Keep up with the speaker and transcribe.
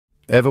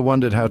Ever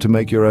wondered how to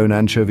make your own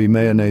anchovy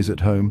mayonnaise at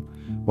home?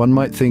 One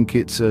might think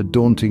it's a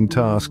daunting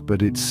task,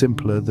 but it's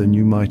simpler than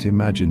you might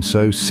imagine.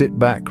 So sit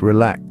back,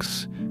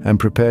 relax, and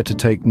prepare to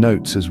take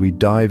notes as we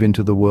dive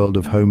into the world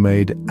of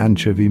homemade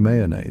anchovy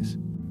mayonnaise.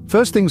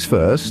 First things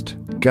first,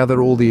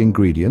 gather all the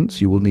ingredients.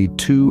 You will need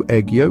 2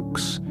 egg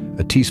yolks,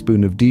 a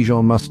teaspoon of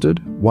Dijon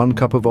mustard, 1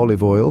 cup of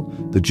olive oil,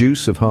 the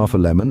juice of half a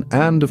lemon,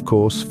 and of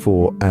course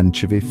 4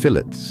 anchovy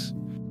fillets.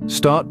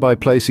 Start by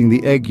placing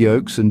the egg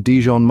yolks and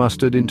Dijon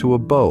mustard into a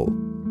bowl.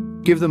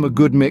 Give them a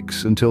good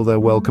mix until they're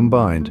well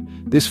combined.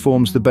 This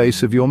forms the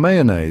base of your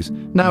mayonnaise.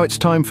 Now it's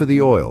time for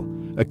the oil.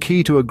 A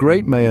key to a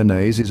great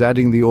mayonnaise is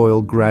adding the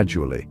oil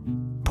gradually.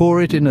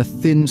 Pour it in a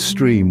thin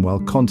stream while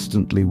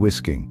constantly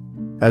whisking.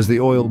 As the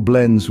oil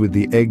blends with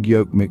the egg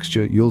yolk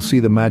mixture, you'll see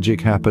the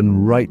magic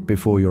happen right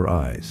before your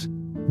eyes.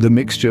 The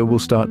mixture will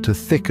start to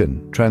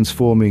thicken,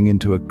 transforming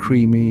into a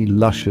creamy,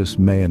 luscious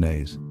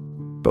mayonnaise.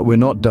 But we're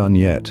not done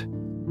yet.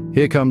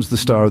 Here comes the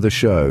star of the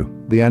show,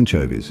 the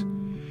anchovies.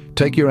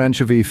 Take your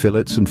anchovy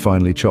fillets and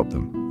finely chop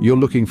them. You're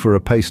looking for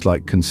a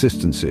paste-like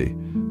consistency,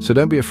 so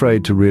don't be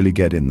afraid to really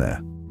get in there.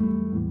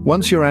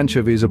 Once your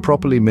anchovies are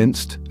properly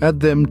minced, add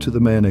them to the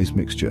mayonnaise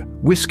mixture.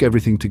 Whisk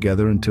everything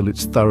together until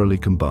it's thoroughly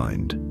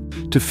combined.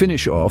 To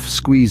finish off,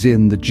 squeeze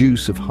in the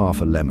juice of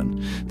half a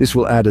lemon. This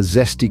will add a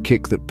zesty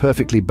kick that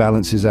perfectly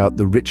balances out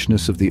the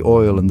richness of the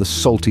oil and the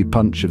salty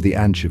punch of the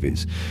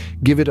anchovies.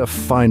 Give it a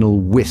final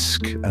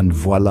whisk and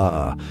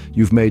voila,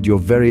 you've made your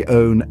very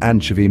own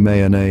anchovy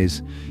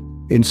mayonnaise.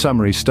 In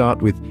summary,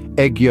 start with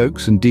egg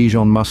yolks and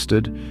Dijon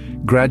mustard.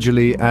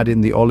 Gradually add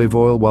in the olive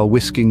oil while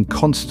whisking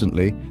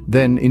constantly,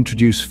 then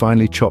introduce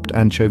finely chopped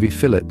anchovy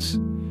fillets.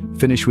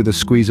 Finish with a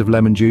squeeze of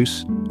lemon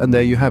juice, and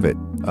there you have it,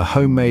 a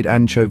homemade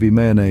anchovy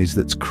mayonnaise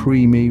that's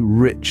creamy,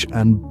 rich,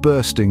 and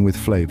bursting with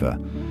flavor.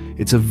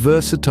 It's a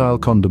versatile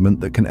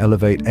condiment that can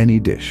elevate any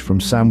dish, from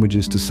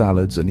sandwiches to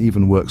salads, and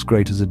even works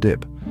great as a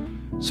dip.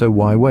 So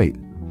why wait?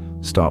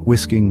 Start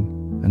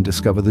whisking and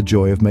discover the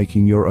joy of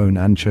making your own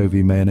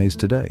anchovy mayonnaise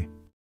today.